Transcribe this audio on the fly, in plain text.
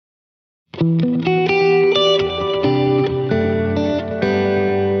It's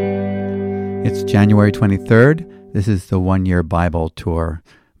January 23rd. This is the one-year Bible tour.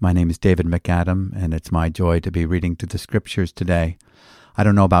 My name is David McAdam, and it's my joy to be reading through the scriptures today. I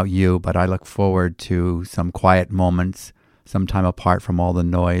don't know about you, but I look forward to some quiet moments, some time apart from all the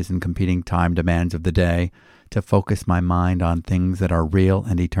noise and competing time demands of the day, to focus my mind on things that are real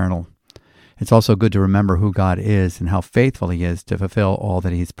and eternal. It's also good to remember who God is and how faithful He is to fulfill all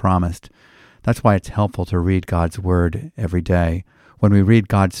that He's promised. That's why it's helpful to read God's Word every day. When we read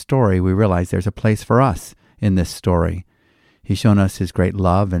God's story, we realize there's a place for us in this story. He's shown us His great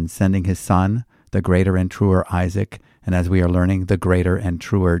love in sending His Son, the greater and truer Isaac, and as we are learning, the greater and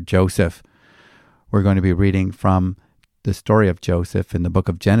truer Joseph. We're going to be reading from the story of Joseph in the book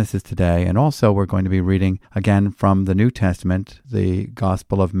of Genesis today, and also we're going to be reading again from the New Testament, the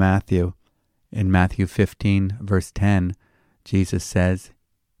Gospel of Matthew. In Matthew 15, verse 10, Jesus says,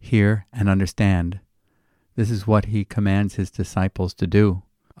 "Hear and understand." This is what He commands His disciples to do.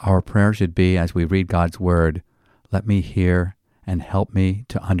 Our prayer should be, as we read God's Word, let me hear and help me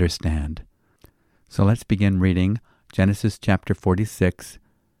to understand. So let's begin reading Genesis chapter 46,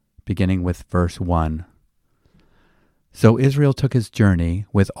 beginning with verse 1. So Israel took his journey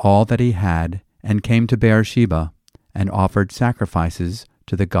with all that he had and came to Beersheba and offered sacrifices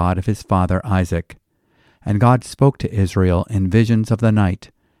to the God of his father Isaac. And God spoke to Israel in visions of the night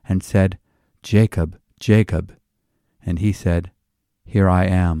and said, "Jacob, Jacob." And he said, "Here I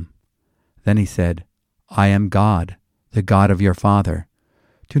am." Then he said, "I am God, the God of your father.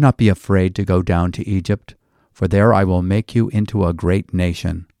 Do not be afraid to go down to Egypt, for there I will make you into a great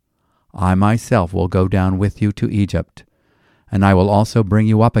nation. I myself will go down with you to Egypt, and I will also bring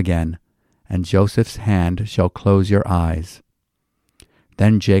you up again, and Joseph's hand shall close your eyes."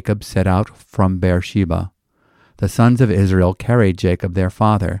 Then Jacob set out from Beersheba. The sons of Israel carried Jacob their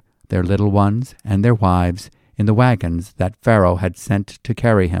father, their little ones, and their wives in the wagons that Pharaoh had sent to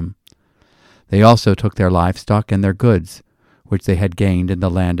carry him. They also took their livestock and their goods, which they had gained in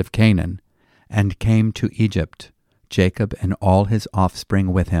the land of Canaan, and came to Egypt, Jacob and all his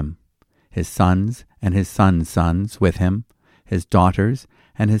offspring with him, his sons and his sons' sons with him, his daughters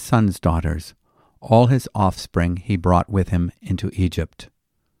and his sons' daughters. All his offspring he brought with him into Egypt.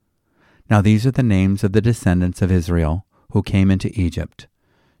 Now these are the names of the descendants of Israel who came into Egypt: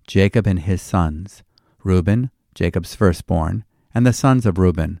 Jacob and his sons, Reuben, Jacob's firstborn, and the sons of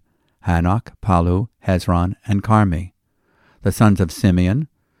Reuben, Hanok, Palu, Hezron, and Carmi. The sons of Simeon,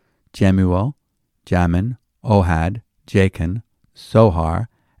 Jemuel, Jamin, Ohad, Jachin, Zohar,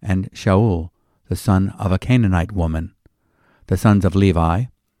 and Shaul, the son of a Canaanite woman. The sons of Levi,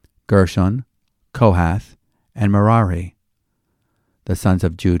 Gershon, Kohath, and Merari. The sons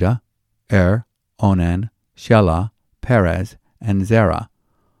of Judah, Onan, Shelah, Perez, and Zerah.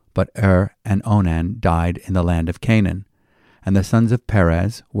 But and Onan died in the land of Canaan. And the sons of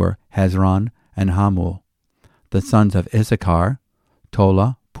Perez were Hezron and Hamul. The sons of Issachar,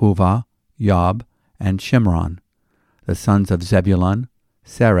 Tola, Puvah, Yob, and Shimron. The sons of Zebulun,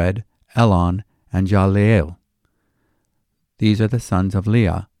 Sered, Elon, and Jahleel. These are the sons of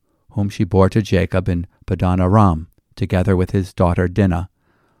Leah, whom she bore to Jacob in Padan Aram, together with his daughter Dinah,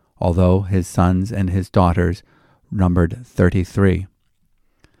 although his sons and his daughters numbered 33.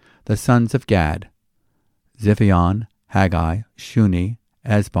 The sons of Gad, Ziphion, Haggai, Shuni,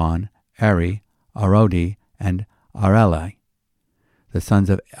 Esbon, Eri, Arodi, and Areli. The sons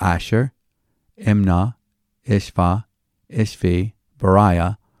of Asher, Imnah, Ishva, Ishvi,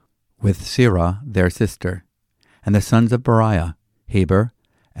 Beriah, with Sirah their sister. And the sons of Beriah, Heber,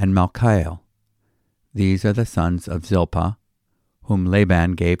 and Malchiel. These are the sons of Zilpah, whom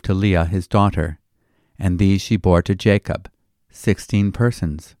Laban gave to Leah his daughter, and these she bore to Jacob, 16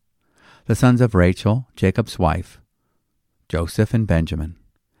 persons. The sons of Rachel, Jacob's wife, Joseph and Benjamin.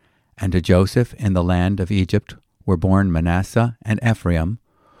 And to Joseph in the land of Egypt were born Manasseh and Ephraim,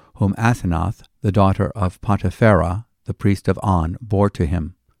 whom Asenath, the daughter of Potipharah, the priest of On, bore to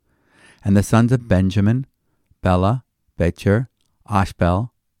him. And the sons of Benjamin, Bela, Becher,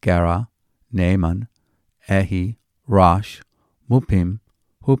 Ashbel, Gera, Naaman, Ehi, Rosh, Muppim,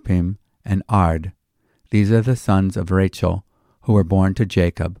 Huppim, and Ard. These are the sons of Rachel, who were born to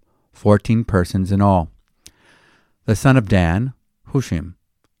Jacob, 14 persons in all. The son of Dan, Hushim.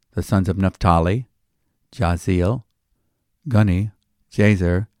 The sons of Naphtali, Jaziel, Guni,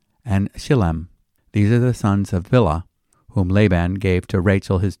 Jazer, and Shillem. These are the sons of Bilhah, whom Laban gave to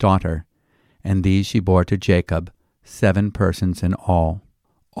Rachel his daughter, and these she bore to Jacob, 7 persons in all.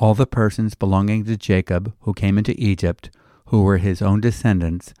 All the persons belonging to Jacob who came into Egypt, who were his own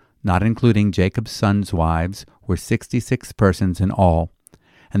descendants, not including Jacob's sons' wives, were 66 persons in all.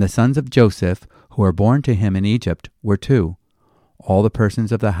 And the sons of Joseph, who were born to him in Egypt, were 2. All the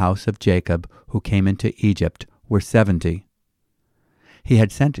persons of the house of Jacob who came into Egypt were 70. He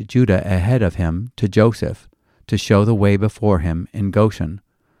had sent Judah ahead of him to Joseph, to show the way before him in Goshen,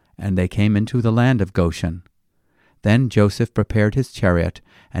 and they came into the land of Goshen. Then Joseph prepared his chariot,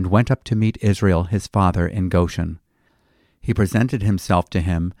 and went up to meet Israel his father in Goshen. He presented himself to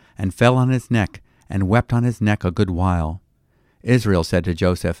him, and fell on his neck, and wept on his neck a good while. Israel said to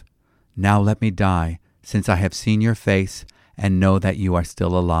Joseph, "Now let me die, since I have seen your face, and know that you are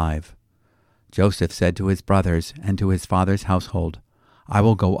still alive." Joseph said to his brothers and to his father's household, "I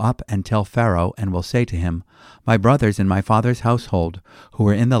will go up and tell Pharaoh, and will say to him, My brothers and my father's household, who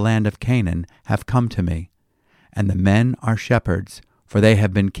are in the land of Canaan, have come to me. And the men are shepherds, for they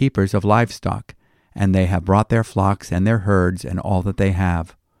have been keepers of livestock, and they have brought their flocks and their herds and all that they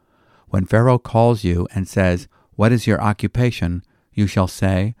have. When Pharaoh calls you and says, What is your occupation? You shall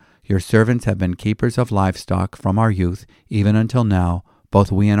say, Your servants have been keepers of livestock from our youth, even until now,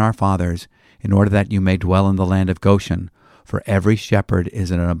 both we and our fathers, in order that you may dwell in the land of Goshen, for every shepherd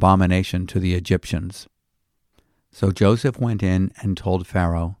is an abomination to the Egyptians." So Joseph went in and told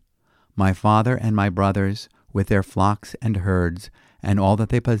Pharaoh, "My father and my brothers, with their flocks and herds, and all that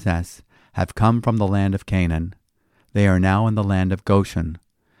they possess, have come from the land of Canaan. They are now in the land of Goshen."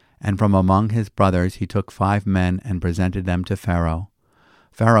 And from among his brothers he took 5 men and presented them to Pharaoh.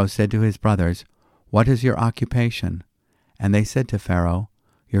 Pharaoh said to his brothers, "What is your occupation?" And they said to Pharaoh,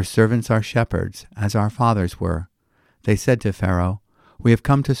 "Your servants are shepherds, as our fathers were." They said to Pharaoh, "We have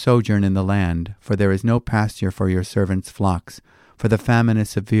come to sojourn in the land, for there is no pasture for your servants' flocks, for the famine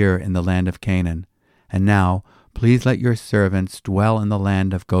is severe in the land of Canaan. And now, please let your servants dwell in the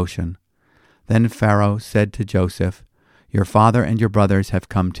land of Goshen." Then Pharaoh said to Joseph, "Your father and your brothers have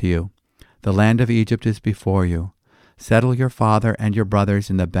come to you. The land of Egypt is before you. Settle your father and your brothers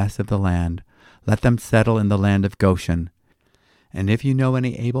in the best of the land. Let them settle in the land of Goshen. And if you know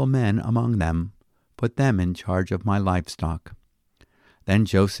any able men among them, put them in charge of my livestock." Then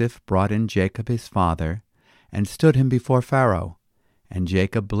Joseph brought in Jacob his father, and stood him before Pharaoh. And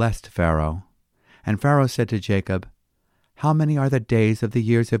Jacob blessed Pharaoh. And Pharaoh said to Jacob, "How many are the days of the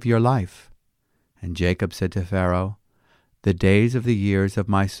years of your life?" And Jacob said to Pharaoh, "The days of the years of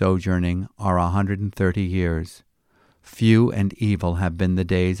my sojourning are 130 years. Few and evil have been the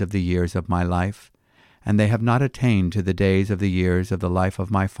days of the years of my life, and they have not attained to the days of the years of the life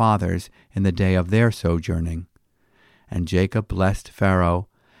of my fathers in the day of their sojourning." And Jacob blessed Pharaoh,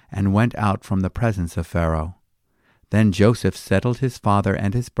 and went out from the presence of Pharaoh. Then Joseph settled his father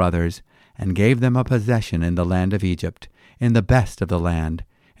and his brothers, and gave them a possession in the land of Egypt, in the best of the land,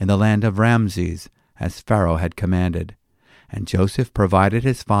 in the land of Ramses, as Pharaoh had commanded. And Joseph provided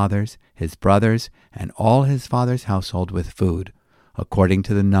his fathers, his brothers, and all his father's household with food, according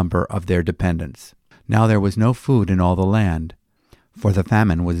to the number of their dependents. Now there was no food in all the land, for the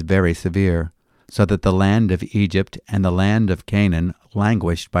famine was very severe, so that the land of Egypt and the land of Canaan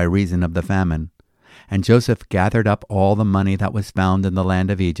languished by reason of the famine. And Joseph gathered up all the money that was found in the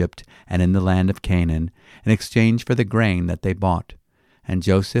land of Egypt and in the land of Canaan, in exchange for the grain that they bought. And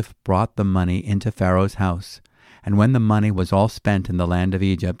Joseph brought the money into Pharaoh's house. And when the money was all spent in the land of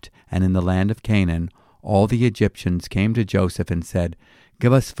Egypt and in the land of Canaan, all the Egyptians came to Joseph and said,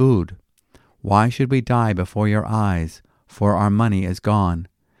 "Give us food. Why should we die before your eyes? For our money is gone."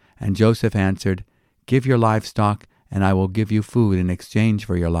 And Joseph answered, "Give your livestock, and I will give you food in exchange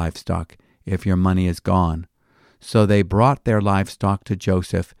for your livestock, if your money is gone." So they brought their livestock to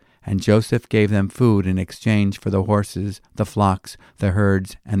Joseph, and Joseph gave them food in exchange for the horses, the flocks, the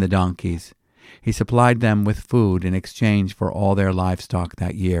herds, and the donkeys. He supplied them with food in exchange for all their livestock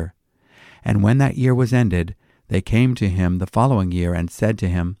that year. And when that year was ended, they came to him the following year and said to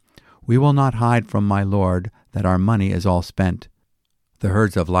him, "We will not hide from my lord that our money is all spent. The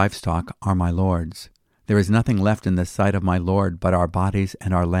herds of livestock are my lord's. There is nothing left in the sight of my lord but our bodies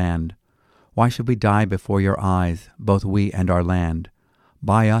and our land. Why should we die before your eyes, both we and our land?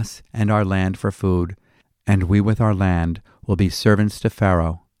 Buy us and our land for food, and we with our land will be servants to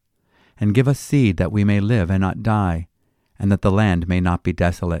Pharaoh. And give us seed that we may live and not die, and that the land may not be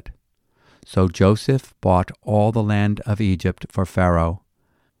desolate." So Joseph bought all the land of Egypt for Pharaoh,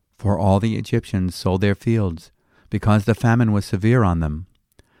 for all the Egyptians sold their fields, because the famine was severe on them.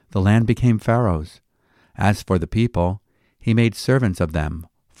 The land became Pharaoh's. As for the people, he made servants of them,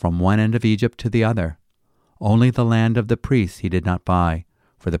 from one end of Egypt to the other. Only the land of the priests he did not buy,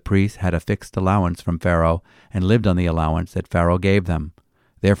 for the priests had a fixed allowance from Pharaoh, and lived on the allowance that Pharaoh gave them.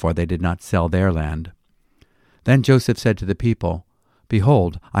 Therefore they did not sell their land. Then Joseph said to the people,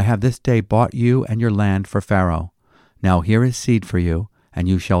 "Behold, I have this day bought you and your land for Pharaoh. Now here is seed for you, and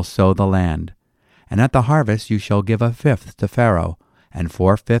you shall sow the land. And at the harvest you shall give a fifth to Pharaoh, and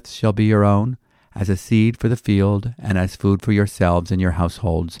 4/5 shall be your own, as a seed for the field, and as food for yourselves and your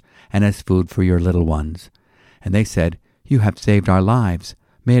households, and as food for your little ones. And they said, You have saved our lives.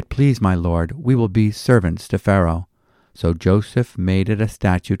 May it please my lord, we will be servants to Pharaoh. So Joseph made it a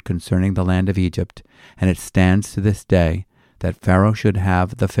statute concerning the land of Egypt, and it stands to this day, that Pharaoh should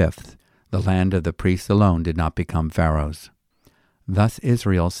have the fifth. The land of the priests alone did not become Pharaoh's. Thus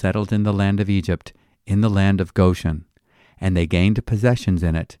Israel settled in the land of Egypt, in the land of Goshen. And they gained possessions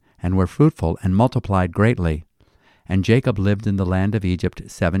in it, and were fruitful and multiplied greatly. And Jacob lived in the land of Egypt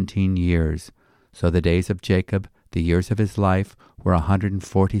 17 years. So the days of Jacob, the years of his life, were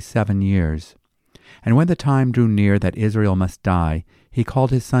 147 years. And when the time drew near that Israel must die, he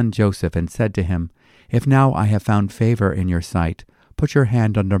called his son Joseph and said to him, If now I have found favor in your sight, put your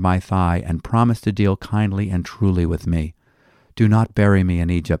hand under my thigh and promise to deal kindly and truly with me. Do not bury me in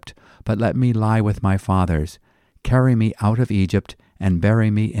Egypt, but let me lie with my fathers. Carry me out of Egypt and bury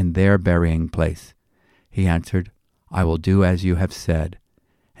me in their burying place. He answered, I will do as you have said.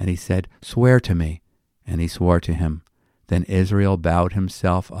 And he said, Swear to me. And he swore to him. Then Israel bowed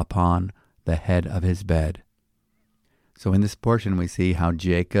himself upon the head of his bed. So in this portion we see how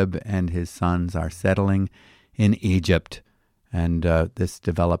Jacob and his sons are settling in Egypt. And this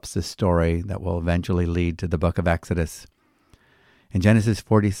develops the story that will eventually lead to the book of Exodus. In Genesis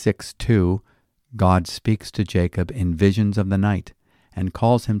 46:2, God speaks to Jacob in visions of the night and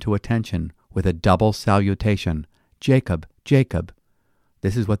calls him to attention with a double salutation, Jacob, Jacob.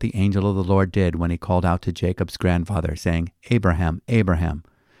 This is what the angel of the Lord did when he called out to Jacob's grandfather, saying, Abraham, Abraham,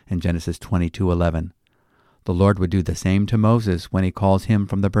 in Genesis 22:11. The Lord would do the same to Moses when he calls him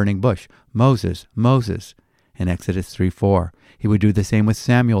from the burning bush, Moses, Moses, in Exodus 3:4. He would do the same with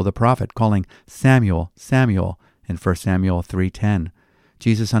Samuel the prophet, calling Samuel, Samuel, in 1 Samuel 3:10.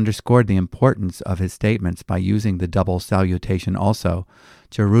 Jesus underscored the importance of his statements by using the double salutation also,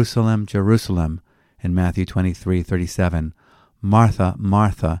 Jerusalem, Jerusalem, in Matthew 23:37, Martha,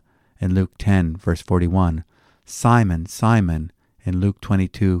 Martha, in Luke 10, verse 41, Simon, Simon, in Luke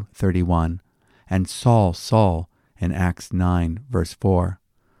 22:31, and Saul, Saul, in Acts 9, verse 4.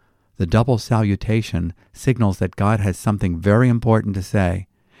 The double salutation signals that God has something very important to say.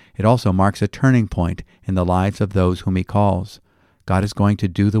 It also marks a turning point in the lives of those whom he calls. God is going to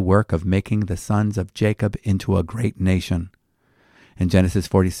do the work of making the sons of Jacob into a great nation. In Genesis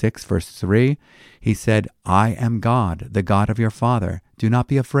 46, verse 3, he said, I am God, the God of your father. Do not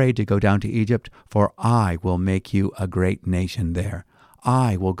be afraid to go down to Egypt, for I will make you a great nation there.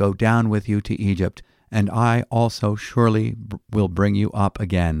 I will go down with you to Egypt, and I also surely will bring you up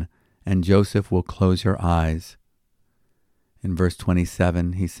again, and Joseph will close your eyes. In verse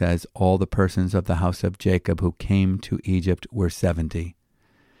 27, he says, all the persons of the house of Jacob who came to Egypt were 70.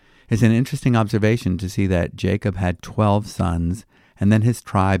 It's an interesting observation to see that Jacob had 12 sons, and then his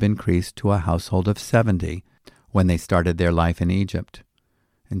tribe increased to a household of 70 when they started their life in Egypt.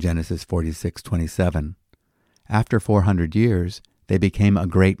 In Genesis 46:27, after 400 years, they became a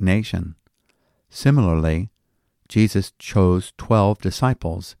great nation. Similarly, Jesus chose 12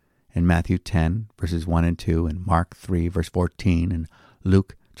 disciples in Matthew 10, verses 1 and 2, and Mark 3, verse 14, and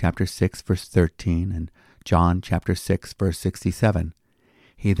Luke chapter 6, verse 13, and John chapter 6, verse 67.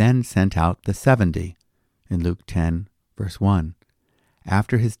 He then sent out the 70 in Luke 10, verse 1.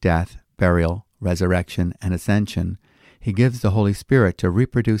 After his death, burial, resurrection, and ascension, he gives the Holy Spirit to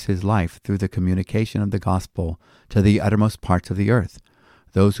reproduce his life through the communication of the gospel to the uttermost parts of the earth.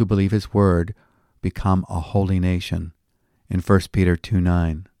 Those who believe his word become a holy nation. In 1 Peter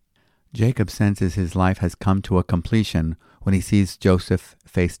 2:9. Jacob senses his life has come to a completion when he sees Joseph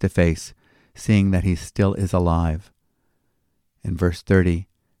face to face, seeing that he still is alive. In verse 30,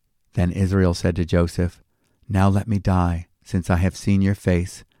 then Israel said to Joseph, Now let me die, since I have seen your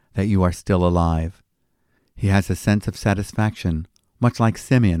face, that you are still alive. He has a sense of satisfaction, much like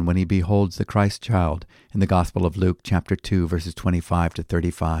Simeon when he beholds the Christ child in the Gospel of Luke chapter 2, verses 25 to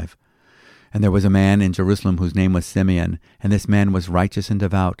 35. And there was a man in Jerusalem whose name was Simeon, and this man was righteous and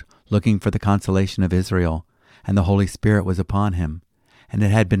devout, looking for the consolation of Israel, and the Holy Spirit was upon him. And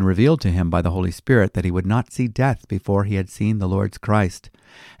it had been revealed to him by the Holy Spirit that he would not see death before he had seen the Lord's Christ.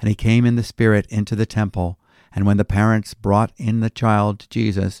 And he came in the Spirit into the temple, and when the parents brought in the child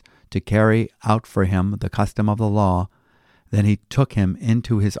Jesus to carry out for him the custom of the law, then he took him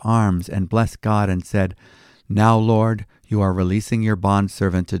into his arms and blessed God and said, Now, Lord, you are releasing your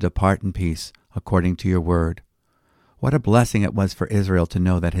bondservant to depart in peace, according to your word. What a blessing it was for Israel to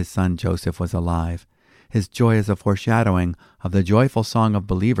know that his son Joseph was alive. His joy is a foreshadowing of the joyful song of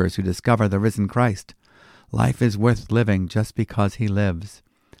believers who discover the risen Christ. Life is worth living just because he lives.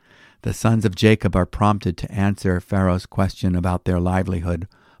 The sons of Jacob are prompted to answer Pharaoh's question about their livelihood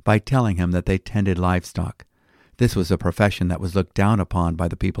by telling him that they tended livestock. This was a profession that was looked down upon by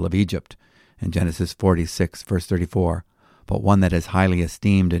the people of Egypt in Genesis 46, verse 34, but one that is highly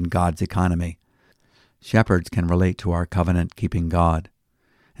esteemed in God's economy. Shepherds can relate to our covenant-keeping God.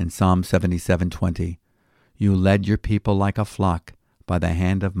 In Psalm 77:20, "You led your people like a flock by the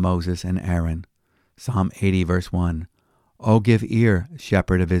hand of Moses and Aaron." Psalm 80, verse 1, "O give ear,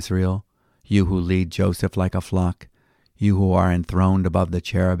 shepherd of Israel, you who lead Joseph like a flock, you who are enthroned above the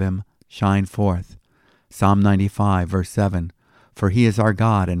cherubim, shine forth." Psalm 95, verse 7, "For he is our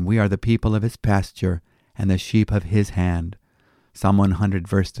God, and we are the people of his pasture, and the sheep of his hand." Psalm 100,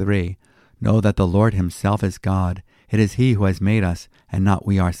 verse 3, "Know that the Lord himself is God. It is he who has made us, and not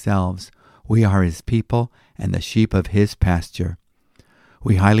we ourselves. We are his people, and the sheep of his pasture."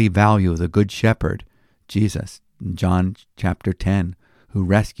 We highly value the Good Shepherd, Jesus, in John chapter 10, who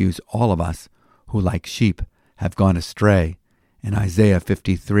rescues all of us who, like sheep, have gone astray, in Isaiah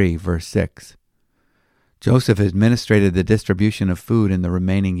 53, verse 6. Joseph administrated the distribution of food in the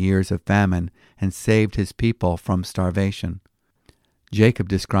remaining years of famine and saved his people from starvation. Jacob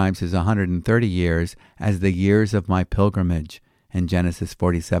describes his 130 years as the years of my pilgrimage in Genesis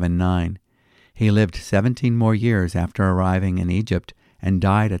 47:9. He lived 17 more years after arriving in Egypt and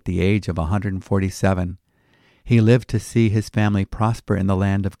died at the age of 147. He lived to see his family prosper in the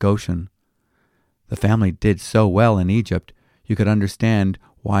land of Goshen. The family did so well in Egypt, you could understand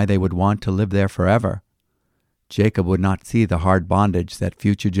why they would want to live there forever. Jacob would not see the hard bondage that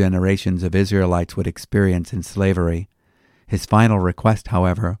future generations of Israelites would experience in slavery. His final request,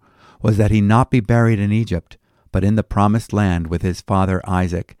 however, was that he not be buried in Egypt, but in the promised land with his father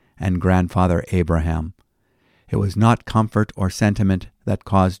Isaac and grandfather Abraham. It was not comfort or sentiment that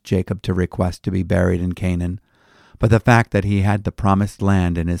caused Jacob to request to be buried in Canaan, but the fact that he had the promised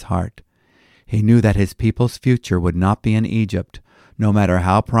land in his heart. He knew that his people's future would not be in Egypt, no matter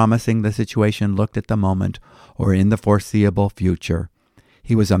how promising the situation looked at the moment or in the foreseeable future.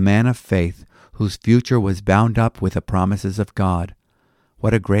 He was a man of faith whose future was bound up with the promises of God.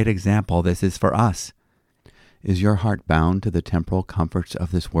 What a great example this is for us. Is your heart bound to the temporal comforts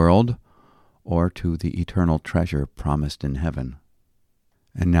of this world, or to the eternal treasure promised in heaven?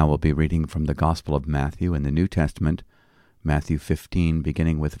 And now we'll be reading from the Gospel of Matthew in the New Testament, Matthew 15,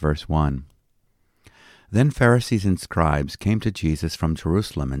 beginning with verse 1. Then Pharisees and scribes came to Jesus from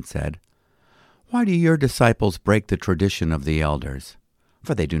Jerusalem and said, "Why do your disciples break the tradition of the elders?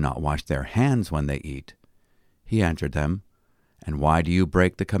 For they do not wash their hands when they eat." He answered them, "And why do you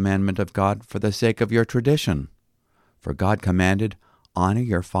break the commandment of God for the sake of your tradition? For God commanded, 'Honor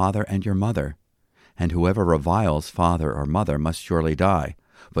your father and your mother,' and whoever reviles father or mother must surely die.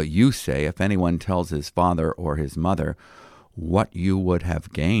 But you say, if anyone tells his father or his mother, 'What you would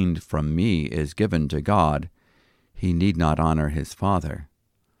have gained from me is given to God,' he need not honor his father.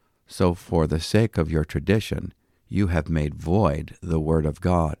 So for the sake of your tradition, you have made void the word of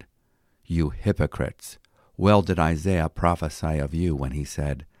God. You hypocrites! Well did Isaiah prophesy of you when he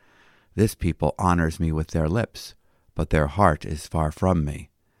said, 'This people honors me with their lips, but their heart is far from me.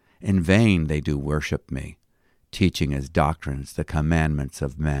 In vain they do worship me, teaching as doctrines the commandments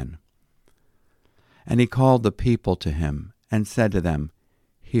of men.' And he called the people to him and said to them,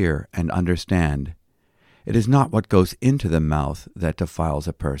 'Hear and understand. It is not what goes into the mouth that defiles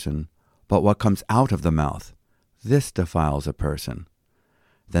a person, but what comes out of the mouth. This defiles a person.'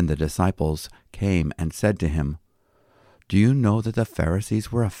 Then the disciples came and said to him, 'Do you know that the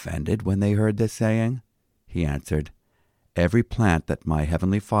Pharisees were offended when they heard this saying?' He answered, 'Every plant that my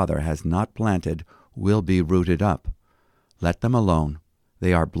heavenly Father has not planted will be rooted up. Let them alone.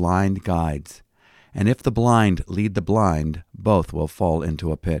 They are blind guides. And if the blind lead the blind, both will fall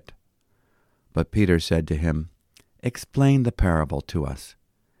into a pit.' But Peter said to him, 'Explain the parable to us.'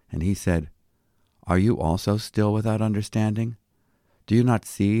 And he said, 'Are you also still without understanding? Do you not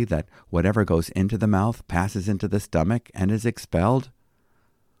see that whatever goes into the mouth passes into the stomach and is expelled?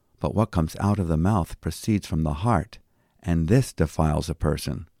 But what comes out of the mouth proceeds from the heart, and this defiles a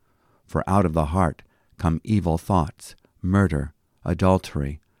person. For out of the heart come evil thoughts, murder,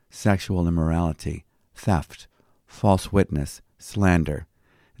 adultery, sexual immorality, theft, false witness, slander.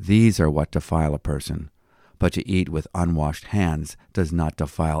 These are what defile a person, but to eat with unwashed hands does not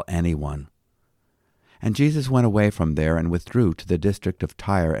defile anyone." And Jesus went away from there and withdrew to the district of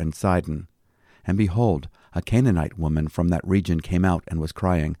Tyre and Sidon. And behold, a Canaanite woman from that region came out and was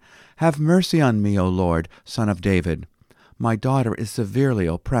crying, "Have mercy on me, O Lord, Son of David. My daughter is severely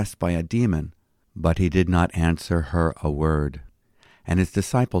oppressed by a demon." But he did not answer her a word. And his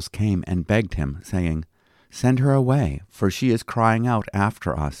disciples came and begged him, saying, "Send her away, for she is crying out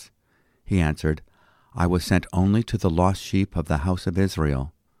after us." He answered, "I was sent only to the lost sheep of the house of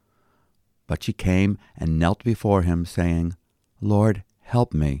Israel." But she came and knelt before him, saying, "Lord,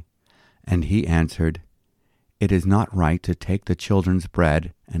 help me." And he answered, "It is not right to take the children's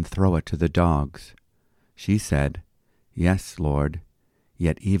bread and throw it to the dogs." She said, "Yes, Lord,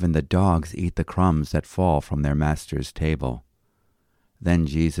 yet even the dogs eat the crumbs that fall from their master's table." Then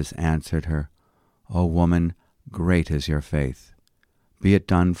Jesus answered her, "O woman, great is your faith. Be it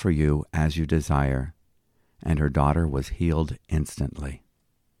done for you as you desire." And her daughter was healed instantly.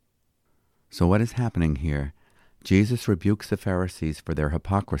 So what is happening here? Jesus rebukes the Pharisees for their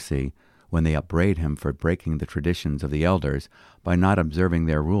hypocrisy when they upbraid him for breaking the traditions of the elders by not observing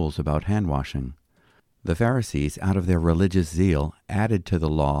their rules about hand-washing. The Pharisees, out of their religious zeal, added to the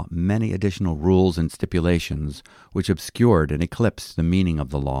law many additional rules and stipulations which obscured and eclipsed the meaning of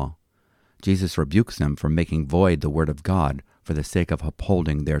the law. Jesus rebukes them for making void the word of God for the sake of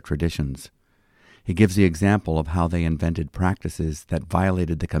upholding their traditions. He gives the example of how they invented practices that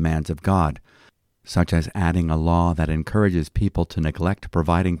violated the commands of God, such as adding a law that encourages people to neglect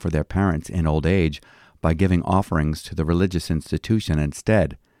providing for their parents in old age by giving offerings to the religious institution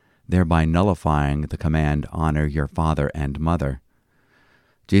instead, thereby nullifying the command, "Honor your father and mother."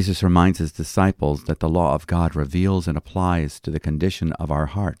 Jesus reminds his disciples that the law of God reveals and applies to the condition of our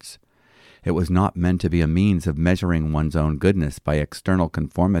hearts. It was not meant to be a means of measuring one's own goodness by external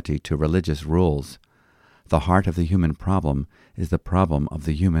conformity to religious rules. The heart of the human problem is the problem of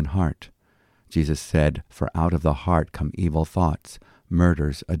the human heart. Jesus said, "For out of the heart come evil thoughts,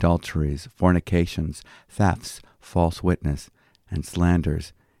 murders, adulteries, fornications, thefts, false witness, and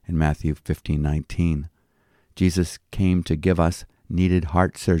slanders," in Matthew 15:19. Jesus came to give us needed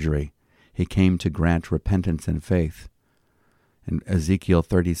heart surgery. He came to grant repentance and faith. In Ezekiel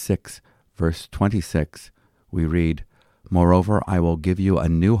 36, verse 26, we read, "Moreover, I will give you a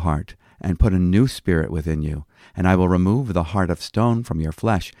new heart, and put a new spirit within you, and I will remove the heart of stone from your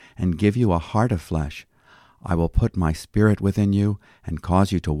flesh, and give you a heart of flesh. I will put my spirit within you, and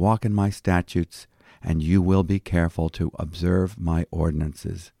cause you to walk in my statutes, and you will be careful to observe my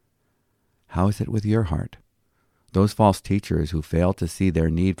ordinances." How is it with your heart? Those false teachers who fail to see their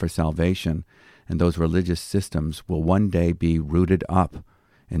need for salvation and those religious systems will one day be rooted up,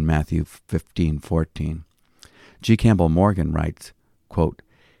 in Matthew 15:14. G. Campbell Morgan writes, quote,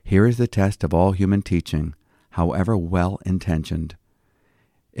 "Here is the test of all human teaching, however well-intentioned.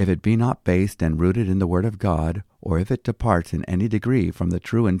 If it be not based and rooted in the Word of God, or if it departs in any degree from the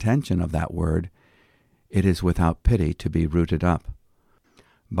true intention of that Word, it is without pity to be rooted up.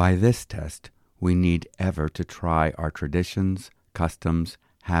 By this test, we need ever to try our traditions, customs,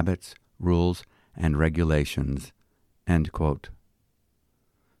 habits, rules, and regulations." End quote.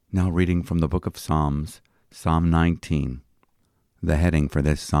 Now reading from the book of Psalms, Psalm 19. The heading for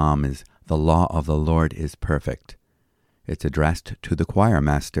this psalm is "The Law of the Lord is Perfect." It's addressed to the choir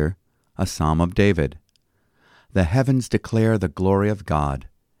master, a psalm of David. The heavens declare the glory of God,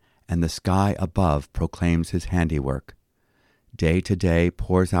 and the sky above proclaims his handiwork. Day to day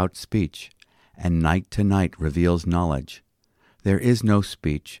pours out speech, and night to night reveals knowledge. There is no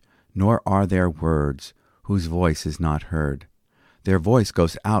speech, nor are there words, whose voice is not heard. Their voice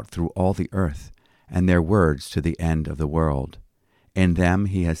goes out through all the earth, and their words to the end of the world. In them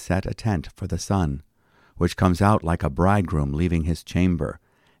he has set a tent for the sun, which comes out like a bridegroom leaving his chamber,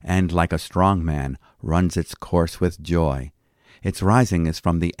 and like a strong man runs its course with joy. Its rising is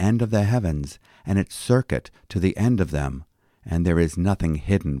from the end of the heavens, and its circuit to the end of them, and there is nothing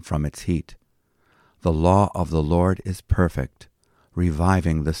hidden from its heat. The law of the Lord is perfect,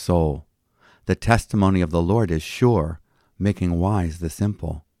 reviving the soul. The testimony of the Lord is sure, making wise the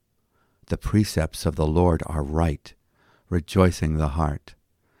simple. The precepts of the Lord are right, rejoicing the heart.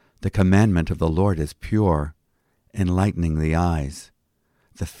 The commandment of the Lord is pure, enlightening the eyes.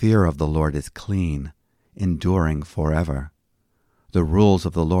 The fear of the Lord is clean, enduring forever. The rules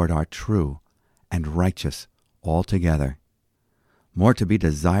of the Lord are true and righteous altogether. More to be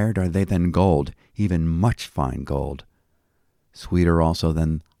desired are they than gold, even much fine gold. Sweeter also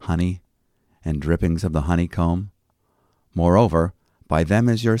than honey, and drippings of the honeycomb. Moreover, by them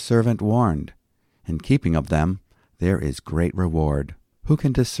is your servant warned. In keeping of them there is great reward. Who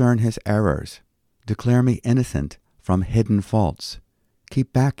can discern his errors? Declare me innocent from hidden faults.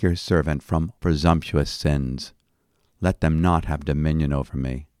 Keep back your servant from presumptuous sins. Let them not have dominion over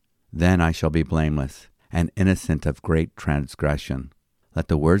me. Then I shall be blameless, and innocent of great transgression. Let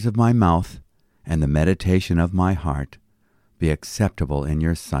the words of my mouth and the meditation of my heart be acceptable in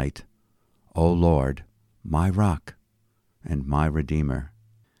your sight, O Lord, my rock and my Redeemer.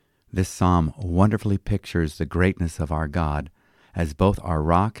 This psalm wonderfully pictures the greatness of our God as both our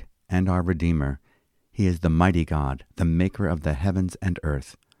rock and our Redeemer. He is the mighty God, the maker of the heavens and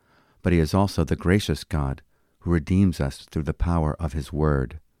earth. But he is also the gracious God who redeems us through the power of his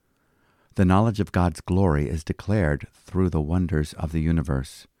word. The knowledge of God's glory is declared through the wonders of the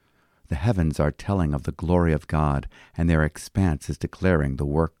universe. The heavens are telling of the glory of God, and their expanse is declaring the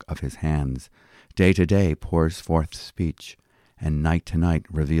work of his hands. Day to day pours forth speech, and night to night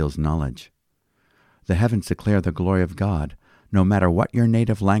reveals knowledge. The heavens declare the glory of God. No matter what your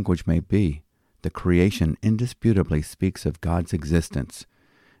native language may be, the creation indisputably speaks of God's existence.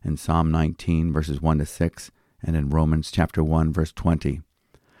 In Psalm 19, verses 1-6, and in Romans chapter 1, verse 20.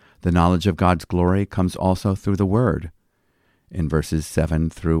 The knowledge of God's glory comes also through the Word, in verses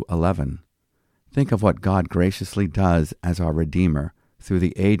 7-11. Think of what God graciously does as our Redeemer through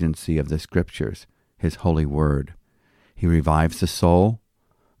the agency of the Scriptures, his holy Word. He revives the soul,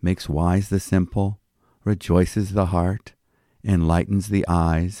 makes wise the simple, rejoices the heart, enlightens the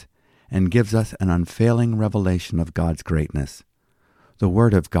eyes, and gives us an unfailing revelation of God's greatness. The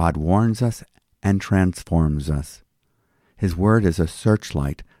Word of God warns us and transforms us. His Word is a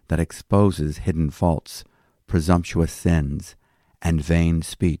searchlight that exposes hidden faults, presumptuous sins, and vain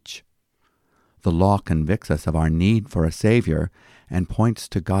speech. The law convicts us of our need for a Savior and points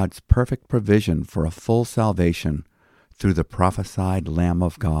to God's perfect provision for a full salvation through the prophesied Lamb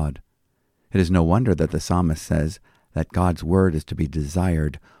of God. It is no wonder that the psalmist says that God's word is to be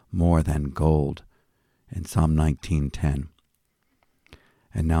desired more than gold in Psalm 19:10.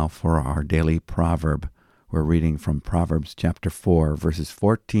 And now for our daily proverb. We're reading from Proverbs chapter 4, verses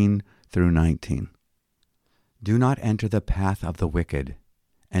 14-19. Do not enter the path of the wicked,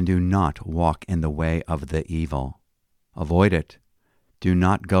 and do not walk in the way of the evil. Avoid it. Do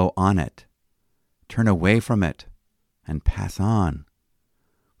not go on it. Turn away from it, and pass on.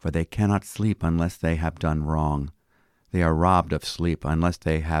 For they cannot sleep unless they have done wrong. They are robbed of sleep unless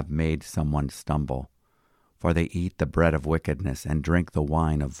they have made someone stumble. For they eat the bread of wickedness and drink the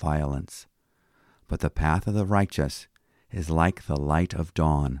wine of violence. But the path of the righteous is like the light of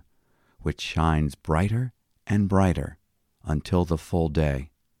dawn, which shines brighter and brighter until the full day.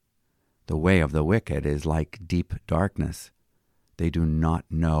 The way of the wicked is like deep darkness. They do not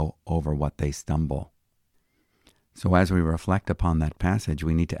know over what they stumble. So as we reflect upon that passage,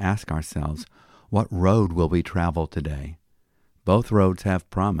 we need to ask ourselves, what road will we travel today? Both roads have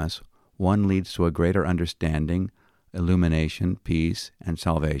promise. One leads to a greater understanding, illumination, peace, and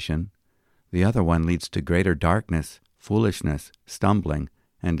salvation. The other one leads to greater darkness, foolishness, stumbling,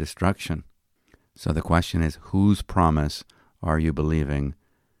 and destruction. So the question is, whose promise are you believing,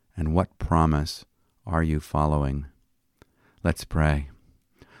 and what promise are you following? Let's pray.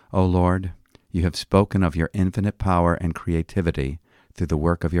 O Lord, you have spoken of your infinite power and creativity through the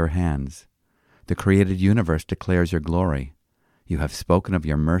work of your hands. The created universe declares your glory. You have spoken of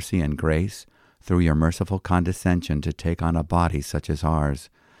your mercy and grace through your merciful condescension to take on a body such as ours,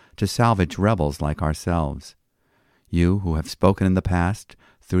 to salvage rebels like ourselves. You, who have spoken in the past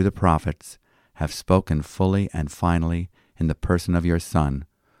through the prophets, have spoken fully and finally in the person of your Son,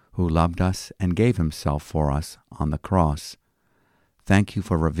 who loved us and gave himself for us on the cross. Thank you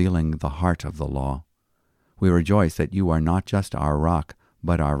for revealing the heart of the law. We rejoice that you are not just our rock,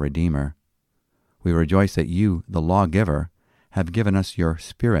 but our Redeemer. We rejoice that you, the lawgiver, have given us your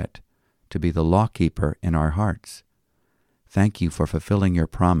Spirit to be the lawkeeper in our hearts. Thank you for fulfilling your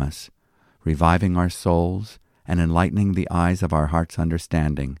promise, reviving our souls and enlightening the eyes of our heart's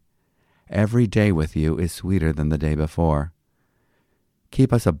understanding. Every day with you is sweeter than the day before.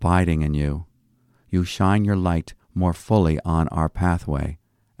 Keep us abiding in you. You shine your light more fully on our pathway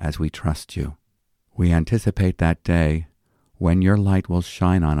as we trust you. We anticipate that day when your light will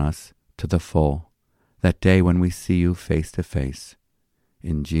shine on us to the full, that day when we see you face to face.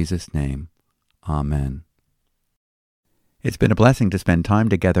 In Jesus' name, amen. It's been a blessing to spend time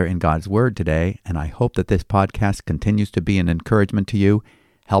together in God's Word today, and I hope that this podcast continues to be an encouragement to you,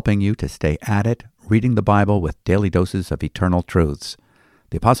 helping you to stay at it, reading the Bible with daily doses of eternal truths.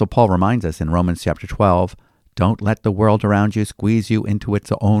 The Apostle Paul reminds us in Romans chapter 12, don't let the world around you squeeze you into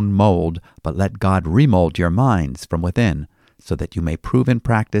its own mold, but let God remold your minds from within, so that you may prove in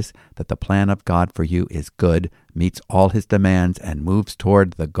practice that the plan of God for you is good, meets all his demands, and moves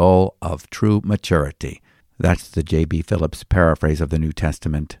toward the goal of true maturity. That's the J.B. Phillips paraphrase of the New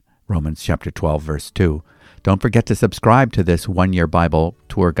Testament, Romans chapter 12, verse 2. Don't forget to subscribe to this one-year Bible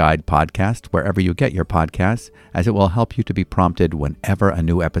tour guide podcast wherever you get your podcasts, as it will help you to be prompted whenever a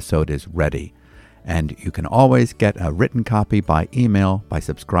new episode is ready. And you can always get a written copy by email by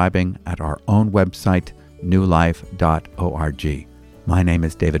subscribing at our own website, newlife.org. My name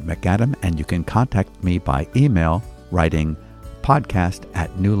is David McAdam, and you can contact me by email writing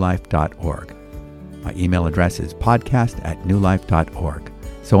podcast@newlife.org. My email address is podcast@newlife.org.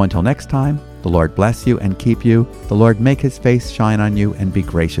 So until next time, the Lord bless you and keep you. The Lord make his face shine on you and be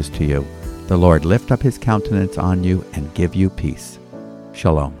gracious to you. The Lord lift up his countenance on you and give you peace.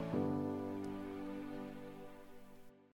 Shalom.